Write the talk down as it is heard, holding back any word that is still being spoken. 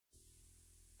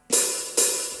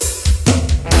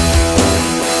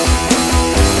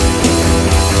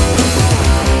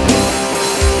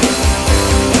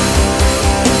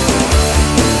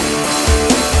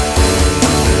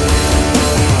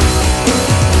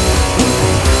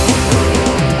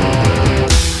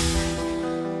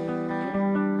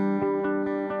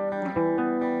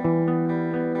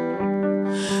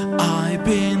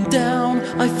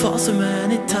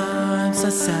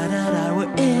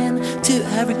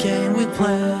every game we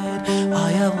played.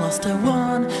 I have lost and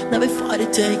won, now we fight to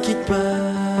take it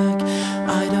back.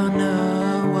 I don't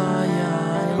know why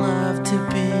I love to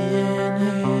be in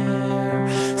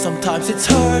here. Sometimes it's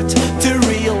hard to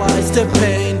realize the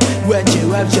pain when you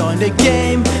have joined the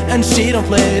game and she don't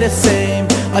play the same.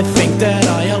 I think that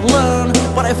I have learned,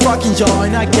 but I fucking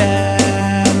join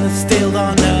again. Still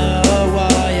don't know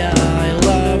why I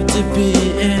love to be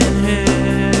in here.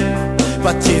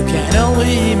 But you can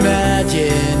only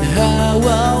imagine how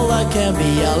well I can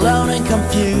be alone and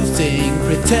confusing.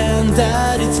 Pretend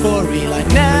that it's for real. I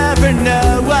never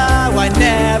know how, I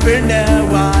never know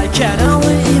why. I can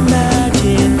only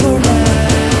imagine for now.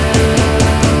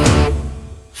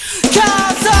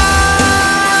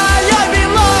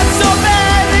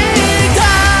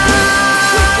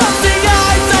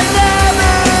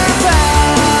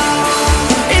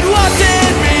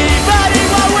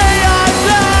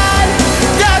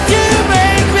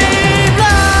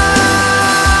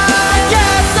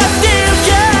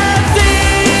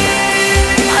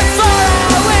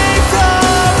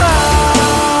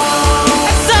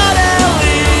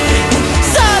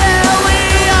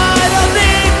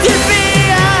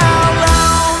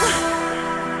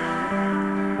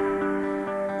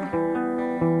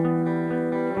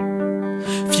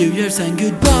 Few years and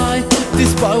goodbye,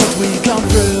 despite what we come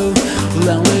through.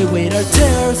 Lonely with our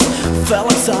tears, felt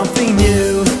like something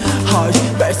new. Heart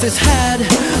versus head,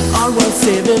 our world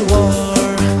civil war.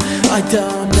 I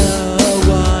don't know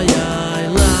why I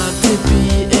love to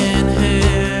be in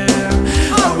here.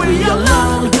 Are we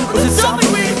alone? Was it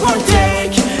something we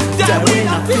partake? That we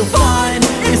not feel fine?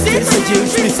 Is this a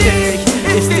huge mistake?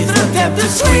 Is this an attempt to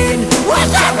screen? What's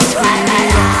that we're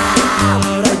screaming out?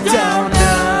 I don't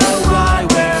know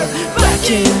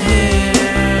in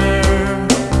here,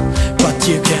 but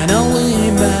you can only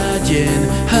imagine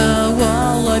how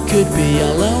our life could be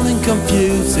alone and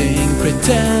confusing.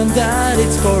 Pretend that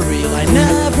it's for real. I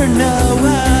never know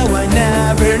how, I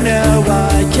never know